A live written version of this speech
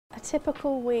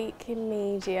typical week in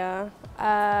media,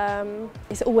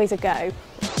 it's always a go.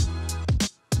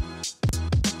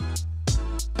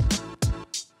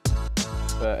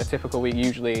 A typical week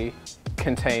usually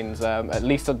contains at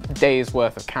least a day's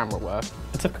worth of camera work.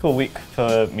 A typical week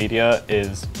for media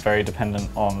is very dependent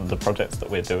on the projects that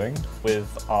we're doing.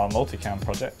 With our multicam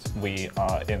project, we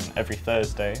are in every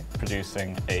Thursday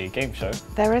producing a game show.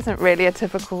 There isn't really a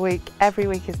typical week. Every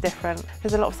week is different.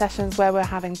 There's a lot of sessions where we're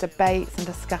having debates and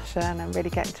discussion and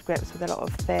really getting to grips with a lot of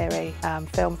theory,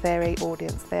 film theory,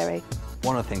 audience theory.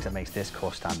 One of the things that makes this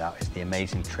course stand out is the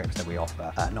amazing trips that we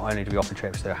offer. Not only do we offer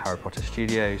trips to the Harry Potter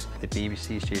studios, the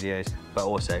BBC studios, but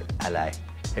also LA.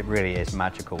 It really is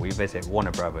magical. We visit Warner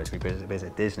Brothers, we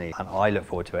visit Disney, and I look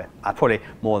forward to it, probably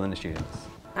more than the students.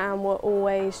 And we're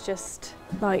always just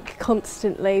like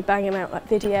constantly banging out like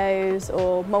videos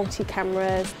or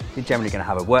multi-cameras. You're generally going to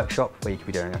have a workshop where you could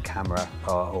be doing a camera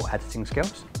or editing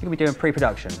skills. You could be doing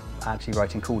pre-production, actually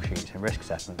writing call sheets and risk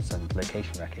assessments and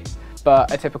location recce.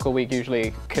 But a typical week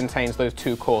usually contains those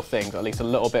two core things, at least a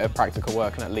little bit of practical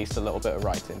work and at least a little bit of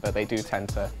writing, but they do tend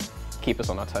to keep us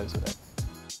on our toes with it.